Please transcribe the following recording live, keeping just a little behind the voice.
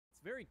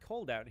very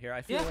cold out here.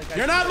 I feel like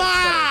You're not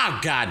mine!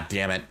 God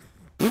damn it.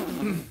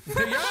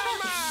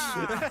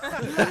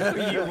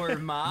 You were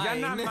mine.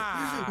 You're not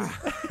mine.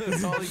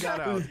 That's all he got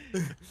out.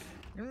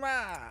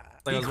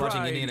 Like I was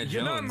watching Indiana Jones.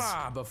 You're not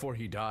mine before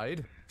he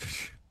died.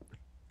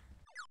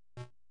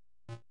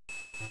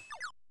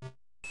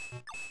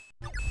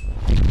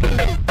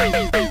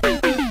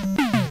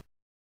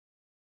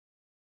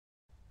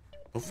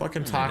 Don't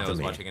fucking talk to I was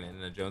me. watching an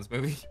Indiana Jones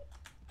movie.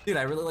 Dude,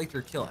 I really liked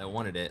your kill. I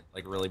wanted it,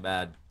 like, really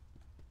bad.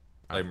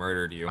 I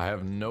murdered you. I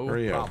have no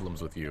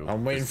problems with you.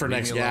 I'm waiting for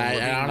next guy.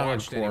 I don't know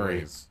what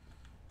quarry.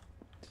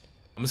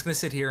 I'm just gonna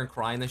sit here and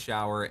cry in the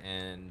shower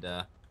and.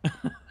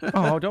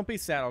 Oh, don't be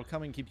sad. I'll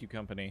come and keep you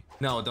company.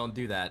 No, don't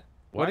do that.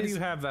 Why do you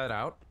have that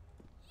out?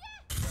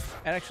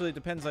 Actually, it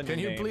depends on your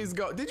name. Can you please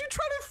go? Did you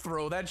try to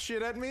throw that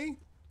shit at me?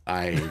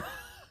 How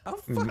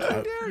fucking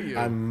dare you?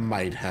 I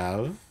might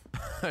have.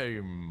 I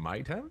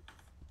might have?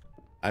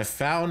 I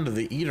found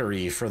the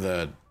eatery for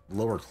the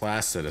lower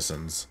class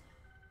citizens.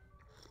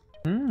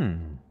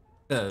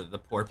 The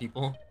poor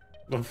people.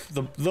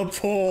 The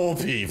poor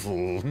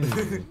people.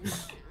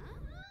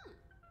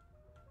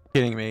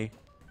 Kidding me.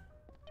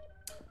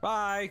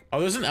 Bye. Oh,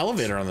 there's an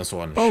elevator on this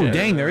one. Oh, Shit.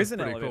 dang, there is an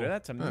Pretty elevator. cool.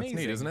 That's amazing. That's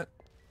neat, isn't it?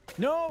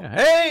 No.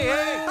 Hey!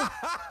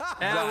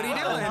 Yeah, what are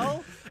you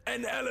doing?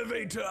 An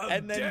elevator of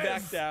And then death.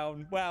 back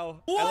down.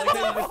 Wow. What I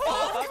the like how you just fuck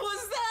pop up.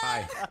 was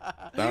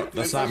that? No,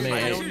 that's not me.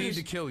 I don't need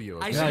to kill you.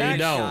 I Okay? should No, you have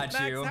don't. shot Max,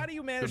 you. how do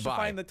you manage Goodbye. to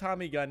find the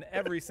Tommy gun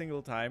every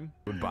single time?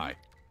 Goodbye.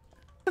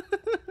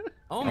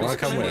 Oh, I wanna Mr.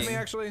 come With with me, me.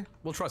 actually?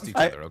 We'll trust each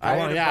other,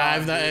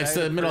 okay? It's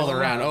the middle of the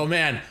round. Oh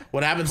man,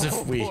 what happens if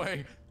Oh we?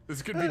 boy,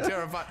 this could be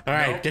terrifying. All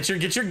right, Nope. get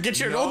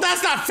your. No. Oh,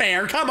 that's not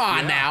fair. Come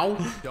on now.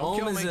 Don't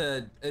kill Ohm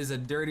me. is a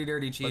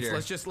dirty cheater.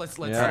 Let's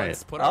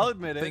Alright. put I'll our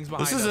admit it. things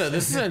behind This is us.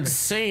 this is an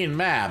insane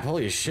map.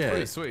 Holy Pretty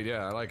shit. sweet,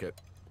 yeah, I like it.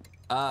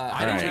 I I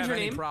didn't don't change have your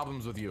any name.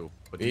 problems with you.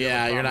 But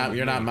Yeah, you're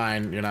not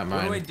mine. You're not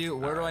What do I mine. do?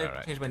 Where do I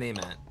Alright. change my name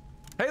at?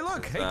 Hey,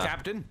 look, hey,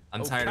 Captain.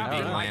 I'm tired of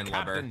being Captain.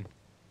 landlubber. Captain.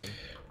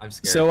 I'm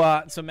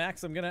scared. So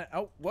Max, I'm gonna.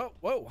 Oh,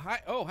 whoa,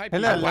 hi. Oh, hi.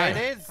 Hello, people.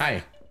 ladies.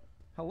 Hi.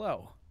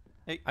 Hello.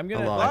 Hey, I'm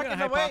gonna. Hello. I'm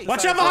gonna Walking away. hypothesize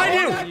Watch out behind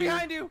you! Right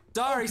behind you.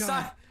 Sorry,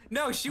 sorry.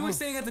 No, she was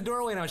standing at the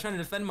doorway and I was trying to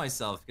defend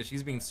myself because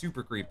she's being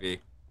super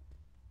creepy.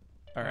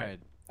 All right.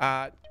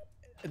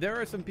 There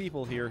are some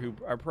people here who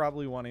are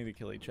probably wanting to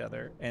kill each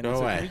other, and Go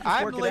so away. can we just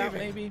I'm work it out, leaving.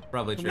 maybe?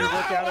 Probably Can true. we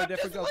work out our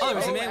difficulty? Oh,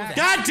 there's a man with a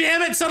God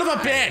damn it, son of a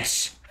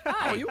bitch!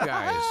 Oh, you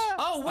guys.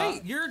 Oh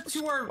wait, you're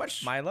two are.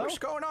 Milo? What's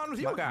going on with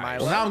you guys?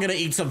 Milo? Well, now I'm gonna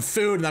eat some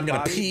food and I'm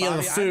gonna pee on the I'm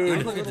a food.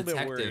 like a little bit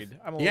detective. worried.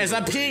 You guys,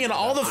 I'm peeing in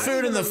all the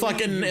food in the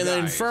fucking in the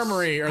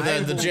infirmary or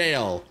the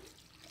jail.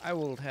 I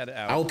will head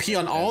out. I will pee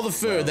on all the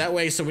food. That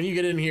way, so when you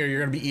get in here, you're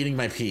gonna be eating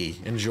my pee.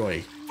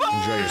 Enjoy.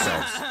 Enjoy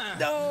yourselves.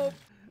 No.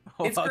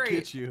 It's I'll great.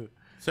 get you.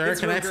 Sir, It's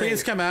can real I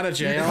please great. come out of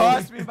jail?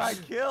 Cost me my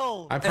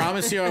kill. I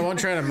promise you I won't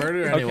try to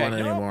murder anyone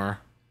anymore.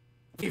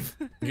 Get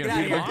You out gonna of beat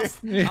him here. off?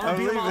 I'm gonna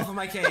beat him off with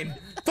my cane.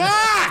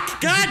 Fuck!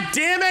 God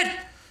damn it!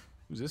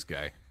 Who's this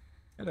guy?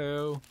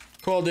 Hello.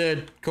 Cool,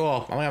 dude.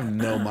 Cool. I have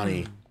no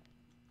money.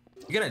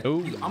 I'm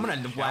gonna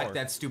whack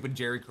that stupid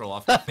Jerry curl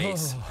off your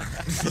face.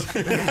 Whack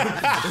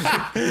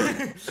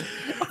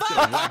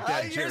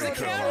that Jerry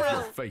curl off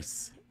your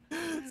face.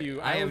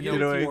 I have no that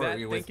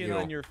glory with thinking you.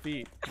 on your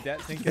feet.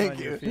 That thinking on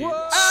your feet.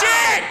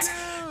 Shit!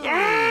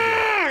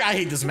 I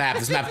hate this map.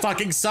 This map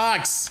fucking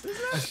sucks.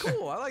 That's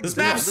cool. I like This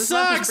this map this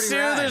map is sucks, pretty dude.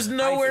 rad. There's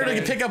nowhere to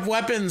Eyesight. pick up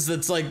weapons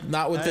that's like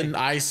not within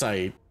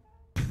eyesight.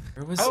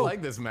 There was I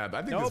like this map.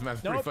 I think this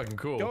map's pretty Nope. fucking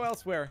cool. Go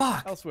elsewhere.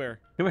 Fuck. Elsewhere.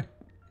 Come here.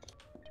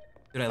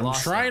 Dude, I I'm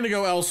lost. trying to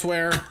go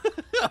elsewhere.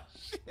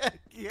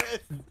 Yes.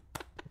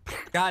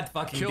 God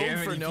fucking Killed damn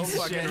it, for you no piece of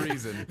fucking shit.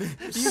 reason.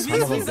 He's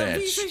Son of a a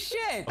piece bitch. of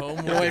shit. Oh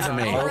my Get away from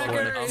me. God.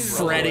 Wrecker is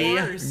Freddy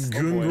the worst.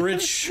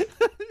 Gungrich.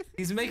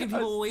 He's making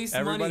people waste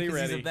money Everybody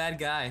because he's a ready. bad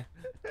guy.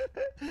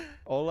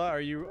 Ola,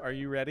 are you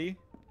ready?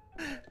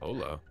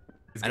 Hola.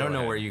 I don't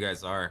know where you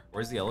guys are.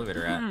 Where's the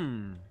elevator at?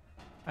 I'm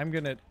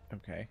gonna.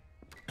 Okay.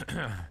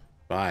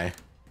 Bye.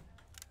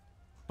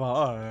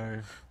 Bye.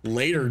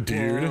 Later,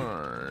 dude.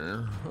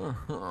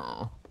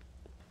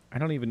 I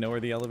don't even know where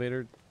the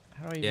elevator.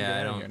 How do I even Yeah, get I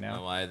out of here don't now?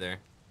 know either.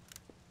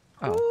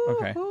 Oh,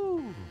 okay.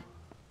 Oh,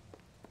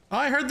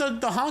 I heard the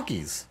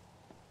honkies.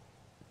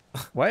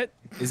 What?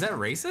 Is that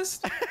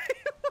racist?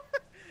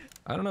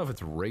 I don't know if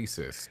it's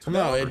racist.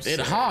 No, it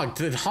honked.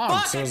 It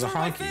honked, so it was a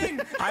I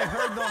honky. I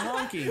heard the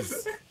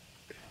honkies.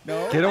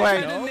 No. Get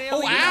away. No.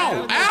 Oh,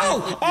 ow! Ow!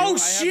 Oh, I have no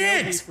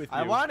shit! beef with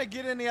I you. want to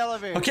get in the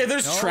elevator. Okay,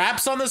 there's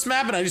traps on this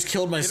map, and I just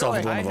killed myself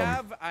with one of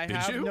them. I Did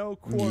have you? no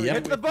quarrel Yep.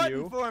 Hit the with button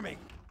you. for me.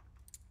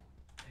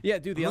 Yeah,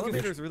 dude, the Look at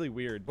elevator is really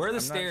weird. Where are the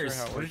I'm not sure stairs?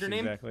 how it What is your works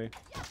name? Exactly.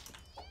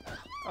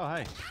 Oh,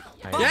 hi.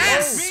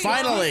 Yes!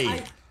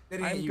 Finally!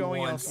 I'm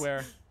going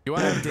elsewhere. You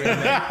want to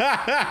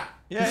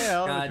Yeah,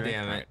 I'll God drink.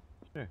 damn it.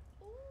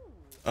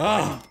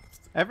 Oh,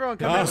 Everyone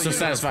come Oh, in. so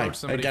satisfying.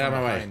 Hey, get out of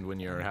my way. When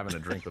you're having a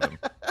drink with them.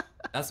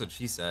 That's what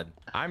she said.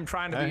 I'm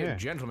trying to I be hear. a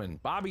gentleman.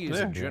 Bobby is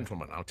Yeah. a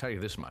gentleman. I'll tell you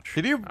this much.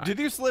 Did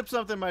you slip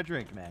something in my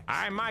drink, Max?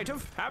 I might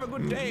have. Have a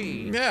good day.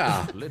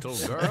 Yeah. Little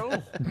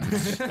girl.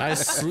 I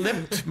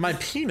slipped my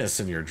penis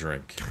in your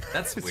drink.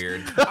 That's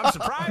weird. I'm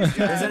surprised.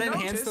 You Does it didn't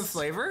enhance the notice.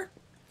 flavor?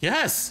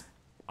 Yes.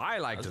 I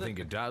like to think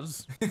it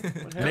does.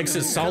 Makes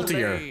it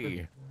saltier.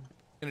 Hey.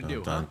 Gonna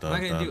do, huh?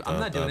 I'm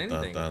not doing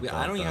anything.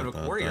 I don't even have a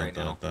quarry right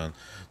now.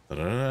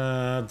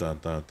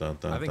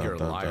 I think you're a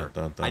liar.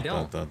 I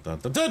don't.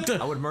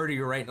 I would murder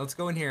you right. Let's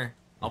go in here.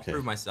 I'll Okay.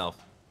 prove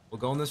myself. We'll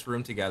go in this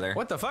room together.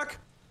 What the fuck?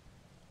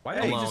 Why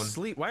am I Alone. just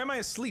asleep? Why am I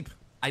asleep?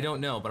 I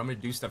don't know, but I'm gonna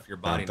do stuff to your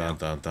body now.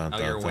 Oh,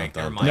 you're awake.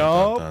 Never mind.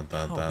 No.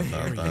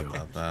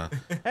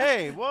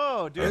 Hey,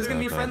 whoa, dude. There's gonna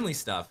be friendly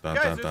stuff. Guys,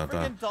 there's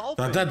freaking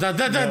dolphins.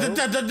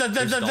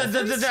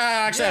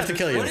 Actually, I have to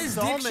kill you. What is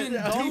Diction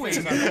doing?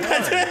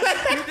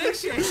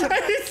 Diction.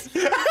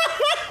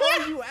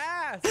 Oh, you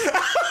ass!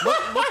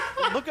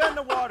 Look out in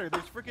the water.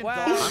 There's freaking Wow.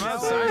 dolphins. I'm No,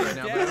 outside you're right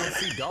now, but I dead. don't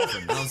see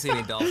dolphins. I don't see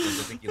any dolphins.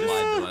 I think you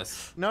lied to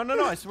us. No,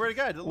 I swear to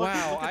God. Look,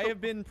 Wow, look at I the-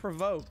 have been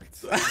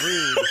provoked.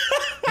 Rude.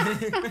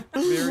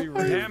 Very rude.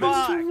 Damn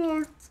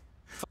it.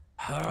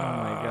 Oh my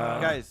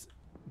god. Guys,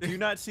 you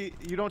don't see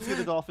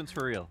the dolphins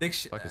for real.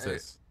 Diction. What is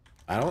this?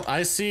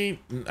 I see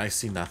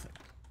nothing.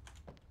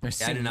 I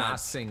I do not.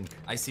 sing.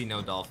 I see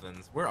no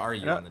dolphins. Where are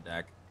you Yeah. on the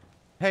deck?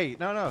 Hey,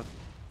 no.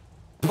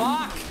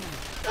 Fuck!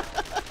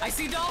 I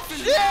see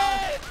dolphins now!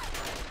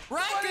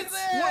 Rockets!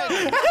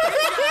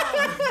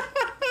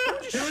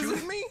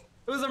 Shoot me?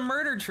 It was a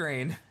murder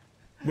train.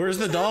 Where's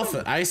the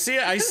dolphin? I see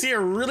a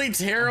really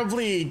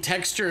terribly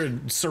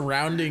textured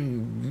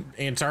surrounding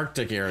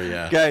Antarctic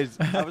area. Guys,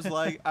 I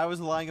was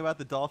lying about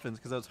the dolphins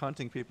because I was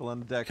hunting people on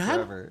the deck God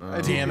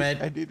forever. damn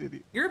it. I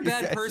did. You're a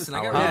bad person.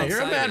 I got Yeah, really you're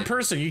a bad excited.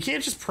 person. You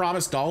can't just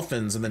promise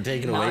dolphins and then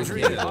take it away from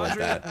Audrey, people like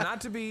Audrey, that. not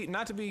to be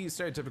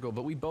stereotypical,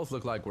 but we both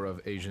look like we're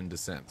of Asian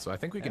descent, so I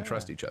think we can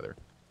trust each other.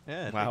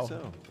 Yeah, I Wow.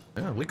 think so.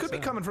 Yeah, we could be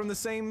coming from the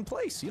same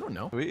place. You don't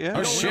know. Yeah.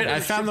 Oh shit! I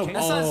found the.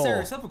 That's not Oh,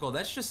 stereotypical.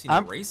 That's just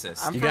I'm-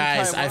 racist. I'm you from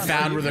guys! I Taiwan.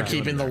 found where they're Yeah.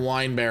 keeping the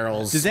wine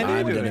barrels. Does anyone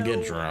I'm gonna know,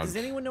 get drunk. Does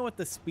anyone know what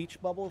the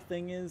speech bubble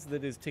thing is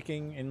that is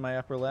ticking in my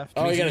upper left?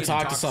 Oh, you gotta need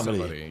talk to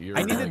somebody. You're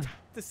I need to right.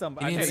 talk to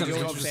somebody. You need Okay, some you know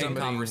what I'm interesting saying?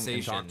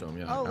 conversation. Talk to him,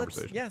 yeah, Oh,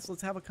 conversation.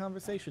 let's have a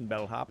conversation,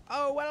 Bellhop.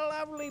 Oh, what a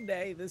lovely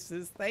day this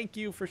is. Thank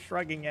you for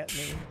shrugging at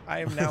me. I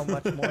am now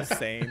much more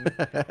sane.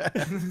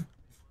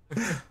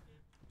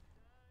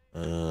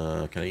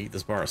 Can I eat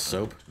this bar of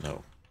soap?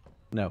 No.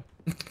 No.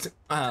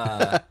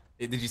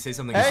 Did you say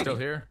something? Hey! stupid? Still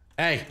here?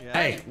 Hey,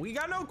 hey, We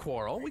got no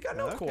quarrel. We got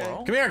no Okay.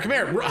 quarrel. come here.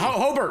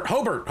 Hobart,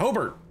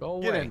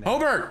 Go Get away. in there.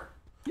 Hobart,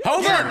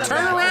 Yeah, turn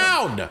yeah.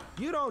 around.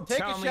 You don't Take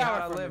tell a me how shower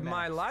to from live me,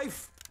 my Max.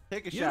 life.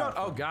 Take a You shower.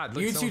 don't. Oh God!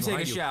 Look, You two someone's take a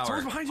behind you. shower.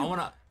 Someone's behind you. I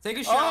wanna take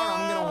a shower.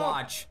 I'm gonna Oh!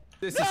 watch.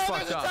 This is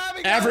fucked up.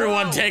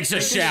 Everyone takes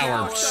a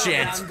shower. and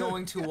Shit. I'm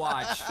going to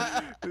watch.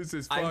 This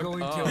is I'm fucked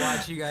going up. to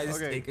watch you guys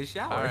Okay. take a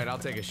shower. All right, I'll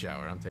take a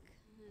shower.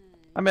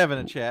 I'm having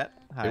a chat.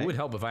 Hi. It would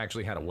help if I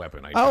actually had a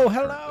weapon. I Oh, don't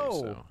hello.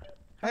 currently, so.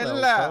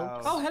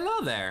 Hello. Oh,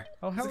 hello there.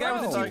 Oh, It's the guy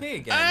with the hello. TP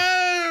again.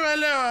 Oh,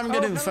 hello. I'm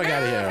getting the fuck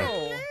out of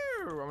here.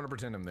 I'm gonna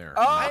pretend I'm there.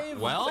 Oh,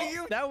 Well,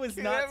 That was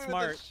not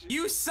smart.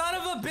 you son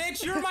of a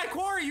bitch! You're my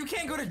quarry. You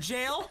can't go to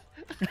jail.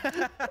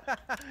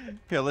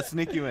 Here, let's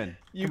sneak you in.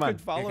 You Come on.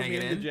 could follow Can I me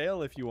get into in?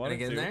 jail if you Can I wanted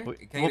get in to. there? We'll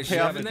Can I pay get a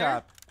shiv off in the there?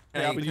 top.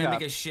 Pay off Can the I top.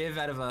 make a shiv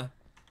out of a?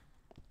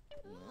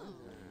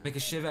 Make a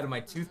shiv out of my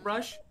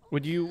toothbrush?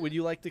 Would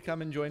you like to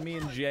come and join me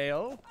in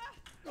jail?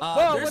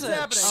 Whoa, There's what's a-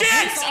 happening? Shit!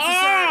 Police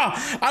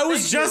officer! Oh! I was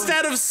Thank just you.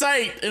 out of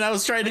sight and I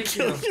was trying to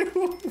kill Thank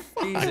you.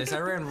 Jesus, I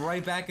ran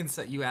right back and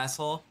set you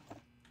asshole.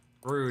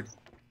 Rude.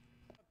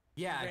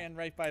 Yeah. Ran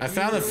right by I the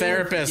found the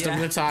therapist. I'm Yeah.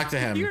 gonna talk to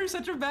him. You're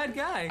such a bad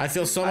guy. I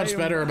feel so much am-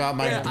 better about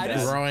my Yeah, I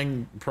just-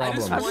 growing I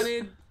problems. just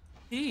wanted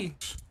pee.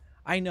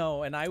 I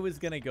know, and I was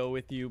gonna go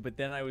with you, but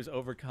then I was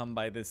overcome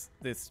by this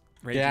Get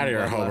outta here,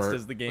 raging bloodlust, Hobart.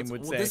 as the game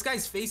would Well, say. this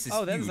guy's face is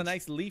Oh, that huge. was a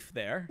nice leaf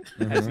there.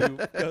 As you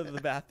go to the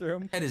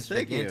bathroom. Head is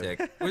Thank you.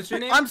 gigantic. What's your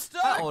name? I'm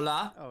stuck.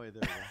 Hola. Oh, wait,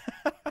 there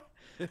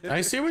we go.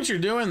 I see what you're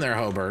doing there,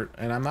 Hobart,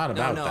 and I'm not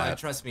No, about no, that.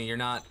 trust me, you're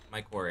not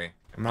my quarry.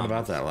 I'm not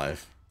about that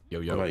life. Yo,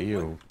 What yo. about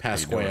you,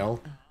 Pasquale?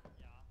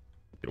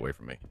 Get away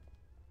from me.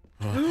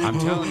 I'm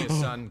telling you,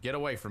 son. Get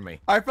away from me.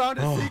 I found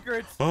a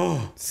secret.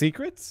 Oh,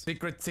 Secrets?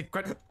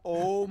 Secret.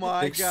 Oh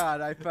my God,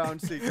 I found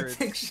secrets.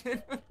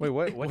 Fiction. Wait,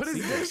 what? What is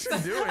secrets?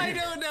 this doing? I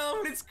don't know,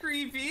 but it's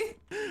creepy.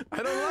 I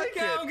don't like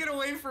Now it. get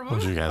away from him.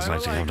 you guys I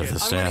like to come to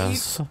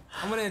the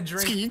I'm gonna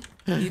drink,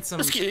 eat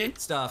some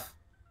stuff.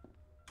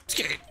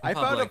 I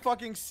found a Public.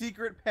 fucking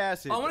secret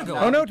passage. I wanna go Oh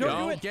out. no, don't do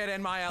Don't it. get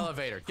in my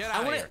elevator. Get I out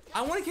of wanna, here.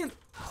 I wanna get.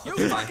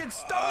 You fucking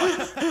stop.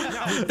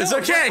 it's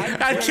okay.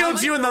 I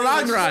killed you in the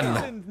long run.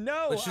 Listen,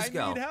 no, Let's just I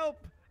go. need help.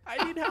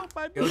 I need help.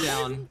 I'm Go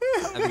down.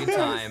 Have a good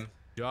time.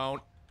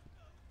 Don't.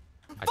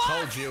 I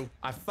told you.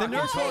 I The fucking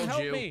nurse won't told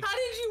help you. me. How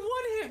did you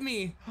one hit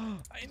me?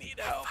 I need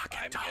help.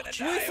 I'm gonna With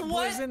die of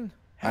what? poison.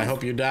 I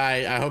hope you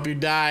die. I hope you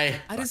die.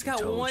 I just got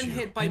told one you.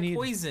 hit by need-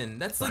 poison.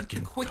 That's like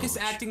the quickest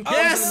acting.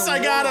 Yes, poison I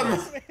in the got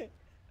world. him.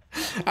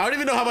 I don't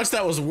even know how much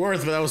that was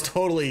worth, but that was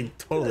totally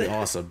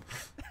awesome.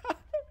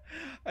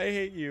 I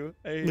hate you.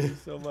 I hate you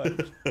so much.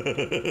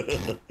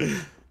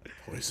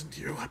 Poisoned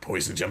you. I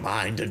poisoned your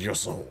mind and your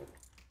soul.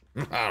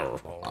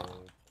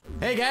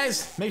 Hey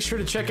guys, make sure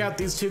to check out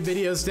these 2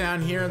 videos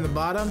down here in the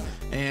bottom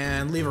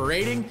and leave a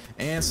rating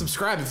and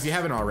subscribe if you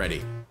haven't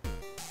already.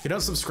 If you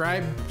don't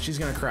subscribe, she's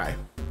gonna cry.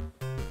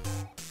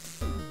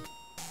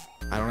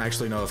 I don't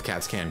actually know if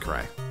cats can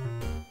cry.